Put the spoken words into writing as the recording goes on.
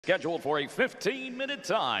Scheduled for a 15-minute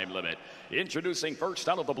time limit. Introducing first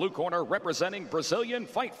out of the blue corner, representing Brazilian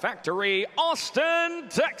Fight Factory, Austin,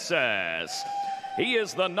 Texas. He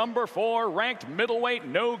is the #4 ranked middleweight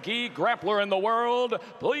no-gi grappler in the world.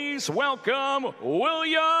 Please welcome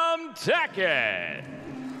Willian Tackett.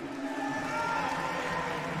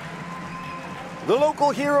 The local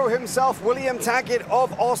hero himself, Willian Tackett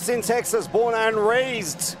of Austin, Texas, born and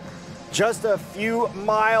raised just a few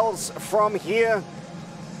miles from here.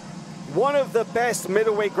 One of the best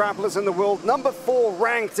middleweight grapplers in the world, #4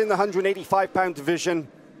 ranked in the 185-pound division.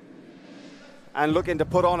 And looking to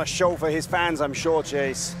put on a show for his fans, I'm sure,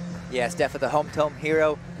 Chase. Yes, definitely the home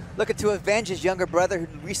hero. Looking to avenge his younger brother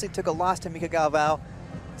who recently took a loss to Mica Galvão.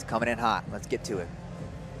 He's coming in hot. Let's get to it.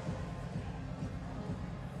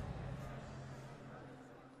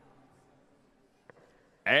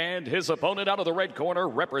 And his opponent out of the red corner,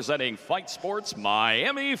 representing Fight Sports,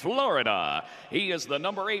 Miami, Florida. He is the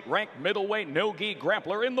 #8 ranked middleweight no-gi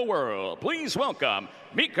grappler in the world. Please welcome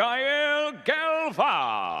Mica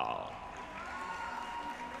Galvão.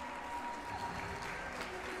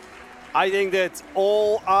 I think that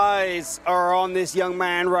all eyes are on this young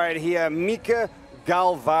man right here, Mica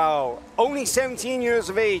Galvão. Only 17 years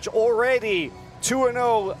of age, already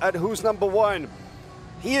 2-0 at Who's #1.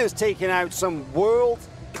 He has taken out some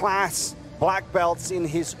world-class black belts in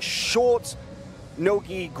his short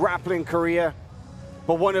no-gi grappling career,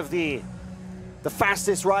 but one of the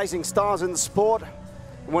fastest rising stars in the sport,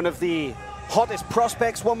 one of the hottest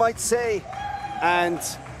prospects, one might say. And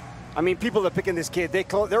I mean, people are picking this kid.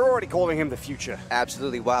 They're already calling him the future.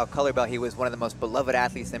 Absolutely. Wow, color belt. He was one of the most beloved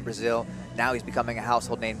athletes in Brazil. Now he's becoming a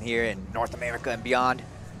household name here in North America and beyond.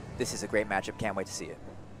 This is a great matchup. Can't wait to see it.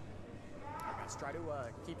 Guys, try to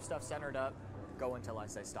keep stuff centered up. Go until I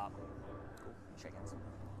say stop. Cool. Shake hands.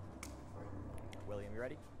 William, you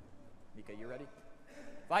ready? Mica, you ready?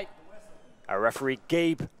 Fight. Our referee,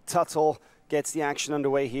 Gabe Tuttle, gets the action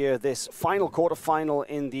underway here. This final quarterfinal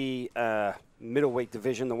in the middleweight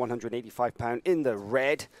division, the 185-pound in the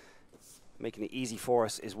red. Making it easy for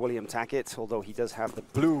us is Willian Tackett, although he does have the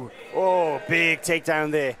blue. Oh, big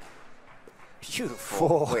takedown there.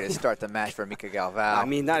 Beautiful way to start the match for Mica Galvão. I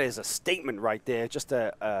mean, that is a statement right there. Just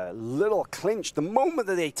a little clinch. The moment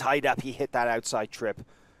that they tied up, he hit that outside trip.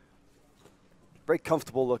 Very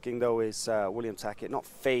comfortable looking, though, is Willian Tackett. Not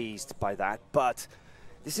phased by that, but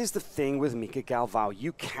this is the thing with Mica Galvão.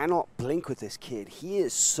 You cannot blink with this kid. He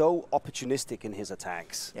is so opportunistic in his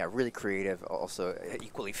attacks. Yeah, really creative, also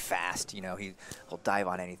equally fast. You know, he'll dive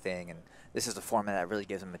on anything, and this is the format that really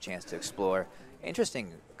gives him a chance to explore.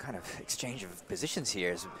 Interesting kind of exchange of positions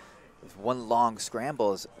here. With one long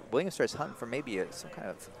scramble as William starts hunting for maybe some kind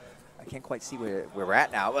of, I can't quite see where we're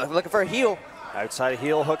at now. Looking for a heel. Outside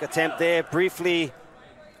heel hook attempt there, briefly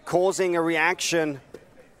causing a reaction.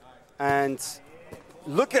 And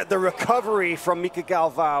look at the recovery from Mica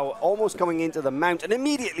Galvão, almost coming into the mount and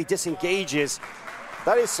immediately disengages.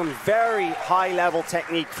 That is some very high-level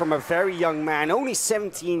technique from a very young man, only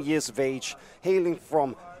 17 years of age, hailing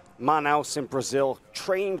from Manaus in Brazil,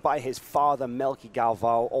 trained by his father, Mica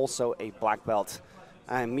Galvão, also a black belt.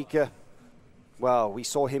 And Mica, well, we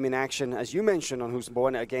saw him in action, as you mentioned, on Who's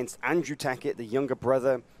 #1 against Andrew Tackett, the younger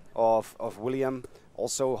brother of William.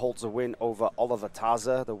 Also holds a win over Oliver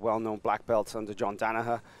Taza, the well-known black belt under John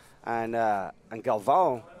Danaher. And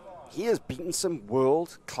Galvão, he has beaten some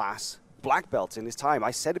world-class black belts in his time.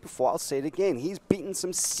 I said it before, I'll say it again. He's beaten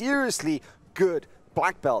some seriously good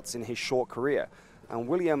black belts in his short career. And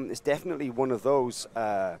William is definitely one of those,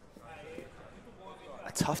 a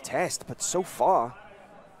tough test, but so far,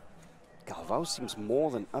 Galvão seems more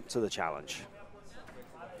than up to the challenge.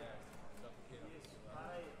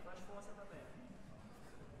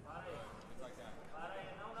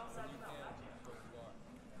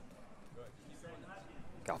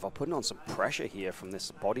 Galvão putting on some pressure here from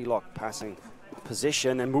this body lock passing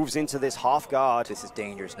position and moves into this half guard. This is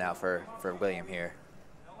dangerous now for William here.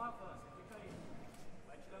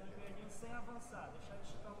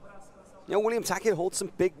 You know, Willian Tackett holds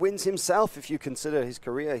some big wins himself if you consider his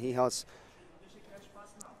career. He's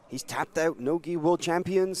tapped out no-gi world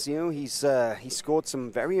champions. You know, he's scored some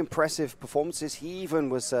very impressive performances. He even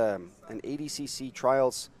was an ADCC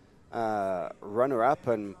trials runner-up,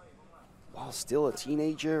 and while still a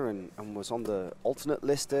teenager, and was on the alternate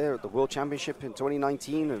list there at the World Championship in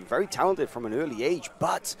 2019, and very talented from an early age.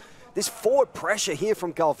 But this forward pressure here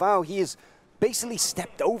from Galvão, he has basically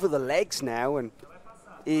stepped over the legs now and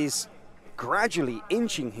is gradually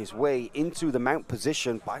inching his way into the mount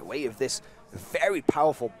position by way of this very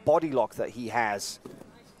powerful body lock that he has.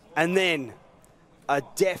 And then a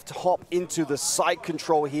deft hop into the side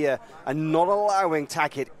control here and not allowing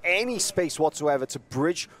Tackett any space whatsoever to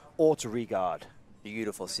bridge or to regard.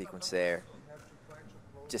 Beautiful sequence there.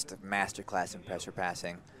 Just a masterclass in pressure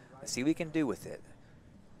passing. Let's see what he can do with it.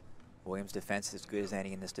 Williams' defense is as good as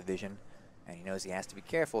any in this division, and he knows he has to be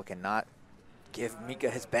careful, cannot give Mica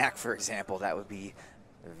his back, for example. That would be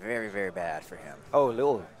very, very bad for him. Oh, a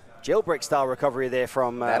little jailbreak style recovery there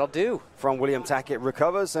from that'll do. From William Tackett.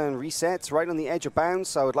 Recovers and resets right on the edge of bounds.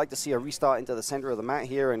 So I would like to see a restart into the center of the mat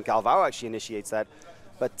here, and Galvão actually initiates that.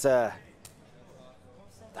 But that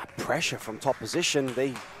pressure from top position,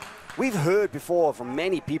 we've heard before from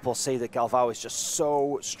many people say that Galvão is just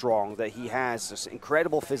so strong, that he has this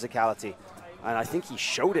incredible physicality. And I think he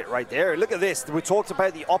showed it right there. Look at this. We talked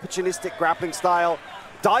about the opportunistic grappling style,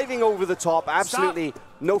 diving over the top, absolutely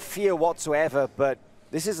no fear whatsoever. But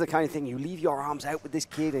this is the kind of thing, you leave your arms out with this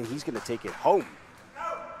kid and he's going to take it home.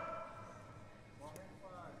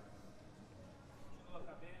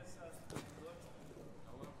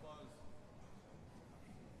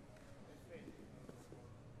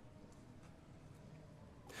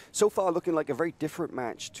 So far looking like a very different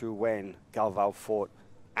match to when Galvão fought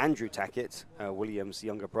Andrew Tackett, William's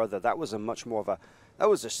younger brother. That was a much more of a, that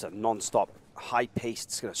was just a non-stop,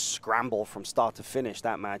 high-paced kind of scramble from start to finish,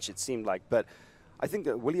 that match, it seemed like. But I think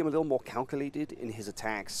that William a little more calculated in his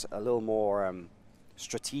attacks, a little more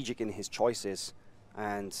strategic in his choices,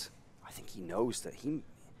 and I think he knows that he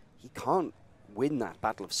can't win that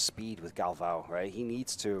battle of speed with Galvão, right? He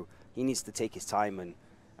needs to take his time and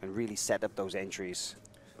really set up those entries.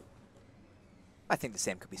 I think the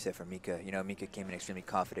same could be said for Mica. You know, Mica came in extremely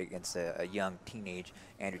confident against a young teenage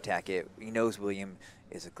Andrew Tackett. He knows William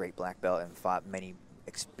is a great black belt and fought many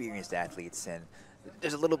experienced athletes, and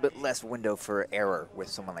there's a little bit less window for error with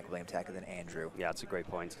someone like William Tackett than Andrew. Yeah, that's a great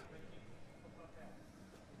point.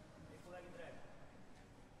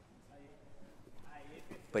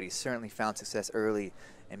 But he certainly found success early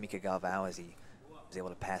in Mica Galvão as he was able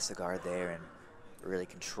to pass the guard there and really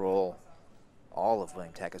control all of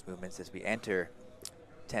William Tackett's movements as we enter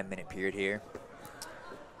 10-minute period here.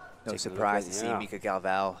 No surprise to see Mica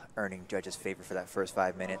Galvão earning judges' favor for that first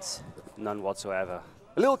 5 minutes. None whatsoever.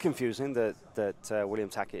 A little confusing that William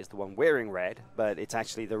Tackett is the one wearing red, but it's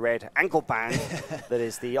actually the red ankle band that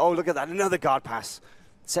is the, oh, look at that, another guard pass.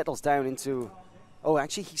 Settles down into, oh,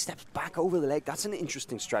 actually he steps back over the leg. That's an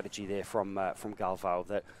interesting strategy there from Galvão,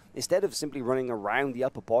 that instead of simply running around the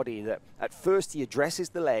upper body, that at first he addresses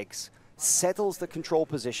the legs, settles the control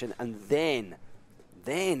position, and then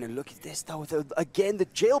look at this though, again the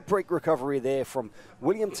jailbreak recovery there from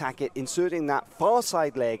William Tackett, inserting that far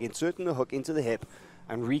side leg, inserting the hook into the hip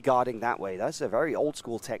and regarding that way. That's a very old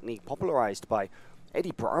school technique popularized by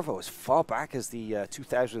Eddie Bravo as far back as the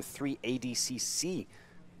 2003 ADCC.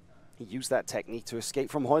 He used that technique to escape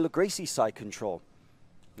from Royler Gracie's side control.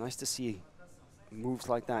 Nice to see moves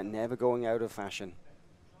like that never going out of fashion.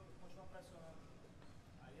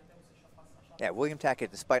 Yeah, William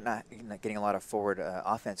Tackett, despite not getting a lot of forward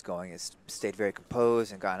offense going, has stayed very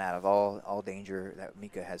composed and gotten out of all danger that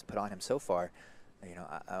Mica has put on him so far. You know,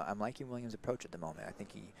 I'm liking Williams' approach at the moment. I think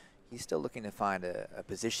he's still looking to find a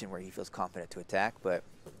position where he feels confident to attack, but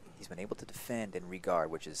he's been able to defend and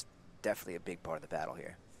regard, which is definitely a big part of the battle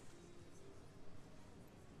here.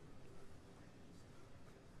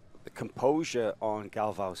 The composure on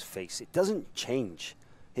Galvão's face, it doesn't change.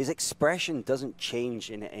 His expression doesn't change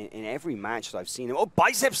in every match that I've seen him. Oh,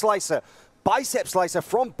 bicep slicer! Bicep slicer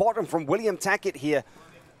from bottom from William Tackett here.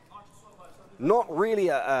 Not really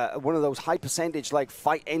one of those high percentage like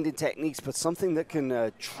fight-ending techniques, but something that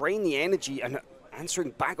can train the energy and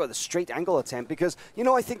answering back with a straight angle attempt, because, you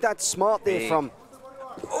know, I think that's smart there from...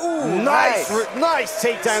 Oh, nice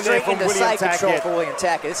takedown there from William Tackett. For William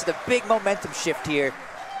Tackett. This is a big momentum shift here.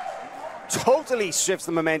 Totally shifts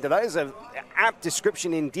the momentum. That is an apt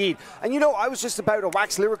description indeed. And you know, I was just about to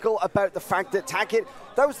wax lyrical about the fact that Tackett,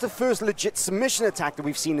 that was the first legit submission attack that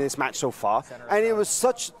we've seen in this match so far. And it was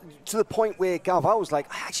such to the point where Galvão was like,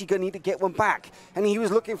 I actually gonna need to get one back. And he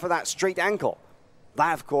was looking for that straight ankle.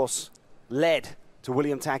 That, of course, led to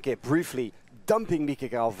William Tackett briefly dumping Mica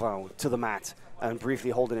Galvão to the mat and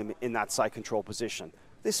briefly holding him in that side control position.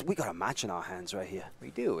 We got a match in our hands right here.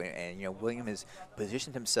 We do, and you know, William has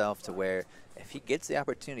positioned himself to where if he gets the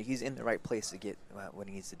opportunity, he's in the right place to get what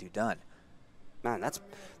he needs to do done. Man,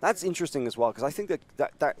 that's interesting as well, because I think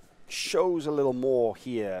that shows a little more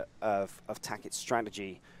here of Tackett's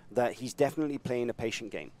strategy, that he's definitely playing a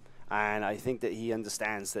patient game. And I think that he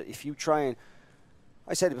understands that if you try and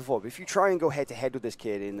I said it before, but if you try and go head-to-head with this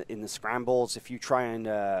kid in the scrambles, if you try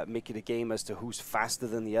and make it a game as to who's faster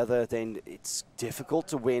than the other, then it's difficult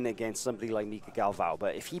to win against somebody like Mica Galvão.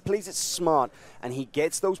 But if he plays it smart and he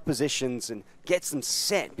gets those positions and gets them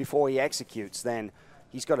set before he executes, then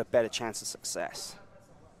he's got a better chance of success.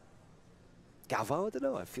 Galvão, I don't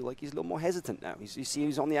know. I feel like he's a little more hesitant now. You see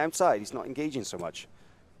he's on the outside. He's not engaging so much.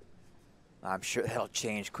 I'm sure that'll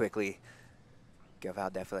change quickly.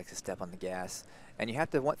 Galvão definitely likes to step on the gas. And you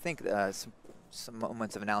have to think some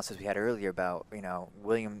moments of analysis we had earlier about, you know,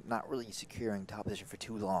 William not really securing top position for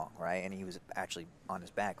too long, right? And he was actually on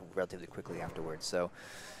his back relatively quickly afterwards. So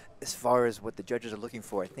as far as what the judges are looking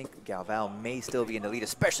for, I think Galvão may still be in the lead,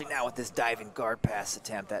 especially now with this diving guard pass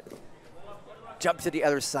attempt. That jump to the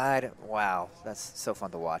other side. Wow, that's so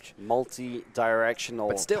fun to watch. Multi-directional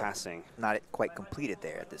but still passing. Not quite completed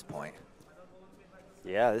there at this point.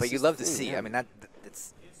 Yeah, but you love to see. Yeah. I mean,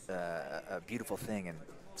 it's a beautiful thing and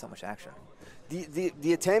so much action.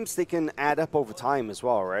 The attempts, they can add up over time as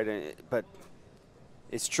well, right? But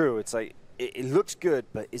it's true. It's like it looks good,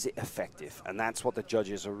 but is it effective? And that's what the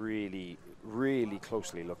judges are really, really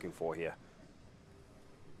closely looking for here.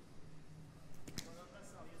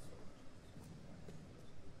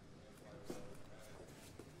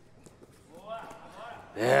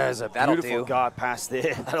 There's a beautiful guard pass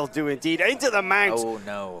there. That'll do indeed. Into the mount. Oh,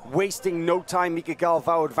 no. Wasting no time. Mica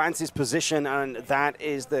Galvão advances position, and that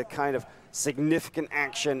is the kind of significant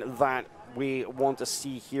action that we want to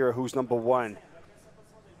see here. Who's number one?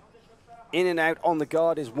 In and out on the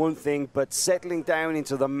guard is one thing, but settling down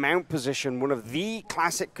into the mount position, one of the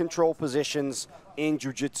classic control positions in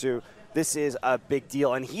jiu-jitsu, this is a big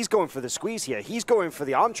deal. And he's going for the squeeze here. He's going for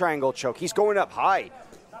the arm triangle choke. He's going up high.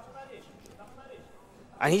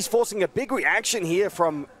 And he's forcing a big reaction here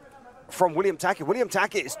from William Tackett. William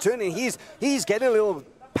Tackett is turning. He's getting a little,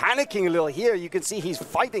 panicking a little here. You can see he's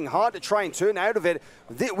fighting hard to try and turn out of it.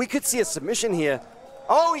 We could see a submission here.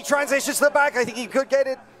 Oh, he transitions to the back. I think he could get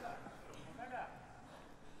it.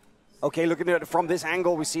 Okay, looking at it from this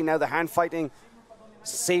angle, we see now the hand fighting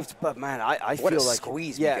saved. But man, I feel like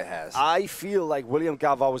squeeze Mica has. I feel like William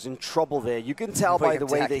Galvão was in trouble there. You can tell by the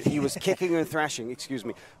way that he was kicking and thrashing. Excuse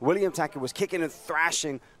me, William Tackett was kicking and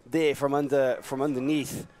thrashing there from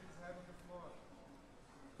underneath.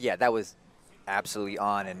 Yeah, that was absolutely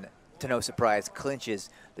on, and to no surprise, clinches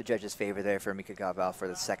the judges' favor there for Mica Galvão for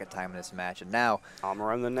the second time in this match. And now, arm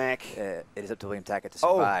around the neck. It is up to William Tackett to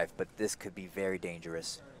survive, but this could be very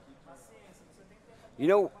dangerous. You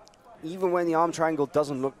know, even when the arm triangle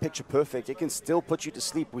doesn't look picture perfect, it can still put you to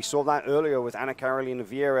sleep. We saw that earlier with Ana Carolina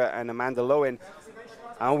Vieira and Amanda Lowen.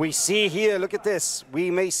 And we see here, look at this. We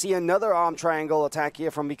may see another arm triangle attack here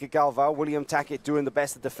from Mica Galvão. William Tackett doing the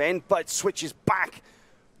best to defend, but switches back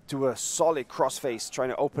to a solid crossface, trying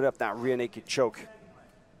to open up that rear naked choke.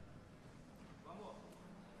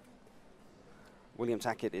 William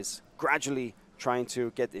Tackett is gradually trying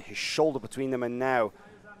to get his shoulder between them, and now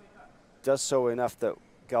does so enough that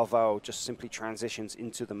Galvão just simply transitions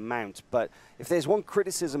into the mount. But if there's one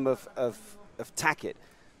criticism of Tackett,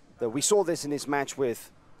 that we saw this in his match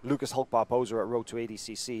with Lucas Hulk Barboza at Road to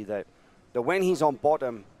ADCC, that when he's on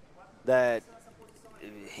bottom, that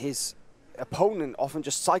his opponent often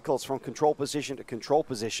just cycles from control position to control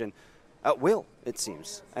position at will, it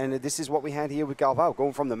seems. And this is what we had here with Galvão,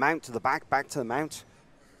 going from the mount to the back to the mount.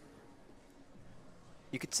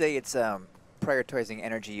 You could say it's prioritizing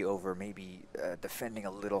energy over maybe defending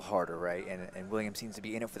a little harder, right? And William seems to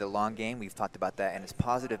be in it for the long game. We've talked about that, and its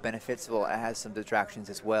positive benefits. Well, it has some detractions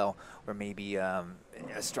as well, where maybe a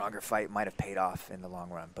stronger fight might have paid off in the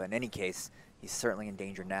long run. But in any case, he's certainly in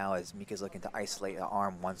danger now as Mica's looking to isolate the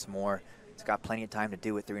arm once more. He's got plenty of time to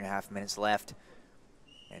do it, 3.5 minutes left.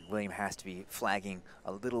 And William has to be flagging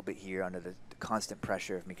a little bit here under the constant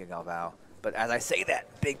pressure of Mica Galvão. But as I say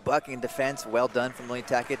that, big buck in defense, well done from William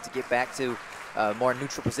Tackett to get back to a more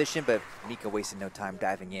neutral position, but Mica wasted no time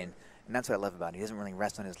diving in. And that's what I love about it. He doesn't really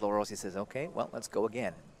rest on his laurels. He says, okay, well, let's go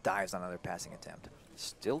again. Dives on another passing attempt.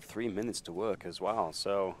 Still 3 minutes to work as well,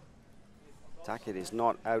 so Tackett is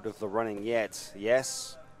not out of the running yet.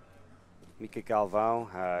 Yes, Mica Galvão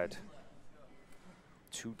had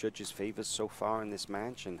 2 judges' favors so far in this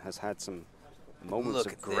match and has had some moments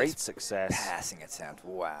of great success. Passing attempt,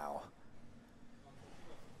 wow.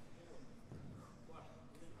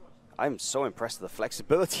 I'm so impressed with the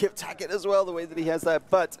flexibility of Tackett as well, the way that he has that.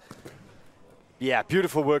 But, yeah,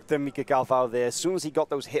 beautiful work there, Mica Galvão there. As soon as he got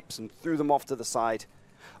those hips and threw them off to the side.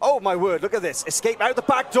 Oh, my word, look at this. Escape out the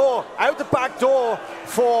back door. Out the back door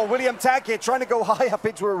for William Tackett, trying to go high up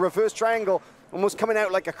into a reverse triangle. Almost coming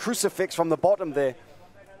out like a crucifix from the bottom there.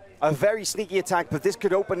 A very sneaky attack, but this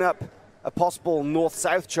could open up a possible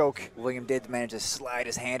north-south choke. William did manage to slide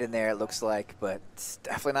his hand in there, it looks like, but it's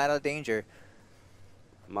definitely not out of danger.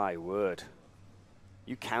 My word.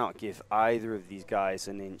 You cannot give either of these guys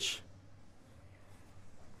an inch.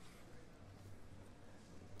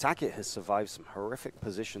 Tackett has survived some horrific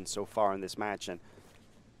positions so far in this match and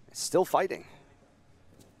is still fighting.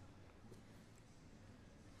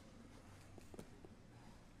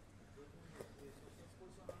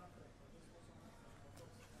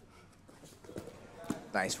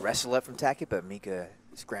 Nice wrestle up from Tackett, but Mica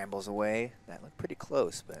scrambles away. That looked pretty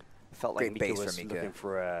close, but felt like great Mica base was for Mica. looking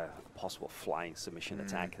for a possible flying submission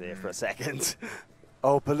attack there for a second.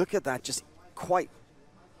 Oh, but look at that, just quite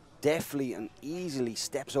deftly and easily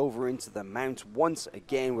steps over into the mount once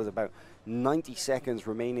again with about 90 seconds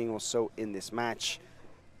remaining or so in this match.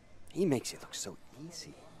 He makes it look so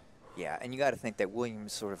easy. Yeah, and you got to think that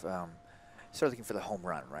Williams sort of looking for the home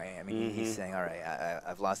run, right? I mean, he's saying, all right,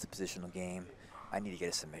 I've lost the positional game. I need to get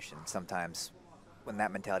a submission. Sometimes when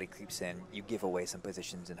that mentality creeps in, you give away some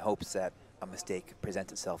positions in hopes that a mistake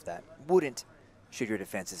presents itself that wouldn't, should your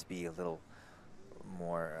defenses be a little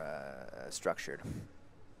more structured.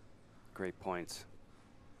 Great points.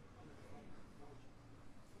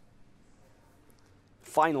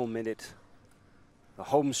 Final minute, the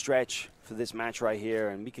home stretch for this match right here,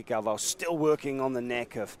 and Mica Galvão still working on the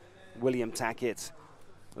neck of William Tackett.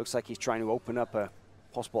 Looks like he's trying to open up a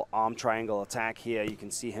possible arm triangle attack here. You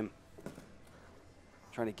can see him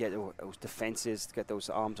trying to get those defenses, to get those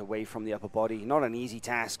arms away from the upper body. Not an easy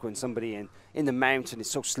task when somebody in the mount and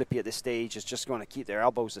is so slippy at this stage is just going to keep their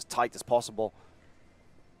elbows as tight as possible.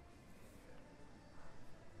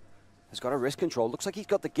 Has got a wrist control. Looks like he's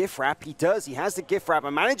got the gift wrap. He does. He has the gift wrap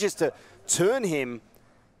and manages to turn him.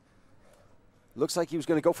 Looks like he was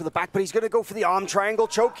going to go for the back, but he's going to go for the arm triangle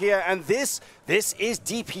choke here. And this is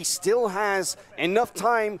deep. He still has enough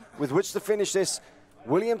time with which to finish this.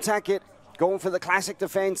 William Tackett going for the classic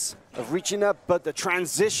defense of reaching up, but the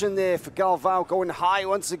transition there for Galvão going high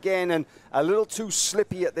once again and a little too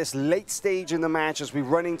slippy at this late stage in the match as we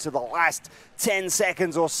run into the last 10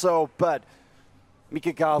 seconds or so. But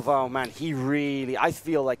Mica Galvão, man, he really, I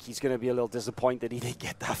feel like he's going to be a little disappointed he didn't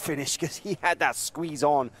get that finish because he had that squeeze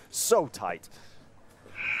on so tight.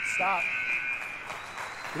 Stop.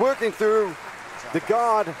 Working through the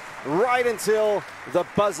guard right until the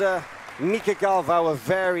buzzer. Mica Galvão, a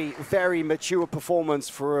very, very mature performance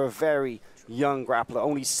for a very young grappler,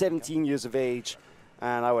 only 17 years of age.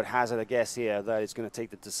 And I would hazard a guess here that he's going to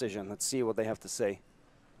take the decision. Let's see what they have to say.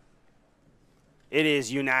 It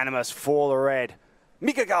is unanimous for the red.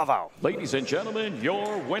 Mica Galvão. Ladies and gentlemen,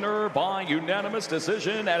 your winner by unanimous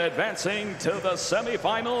decision and advancing to the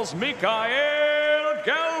semifinals, Mica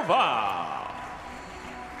Galvão.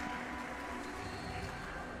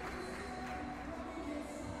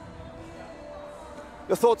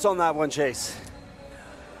 Your thoughts on that one, Chase?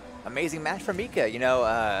 Amazing match for Mica. You know,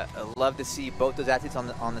 I love to see both those athletes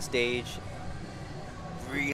on the stage.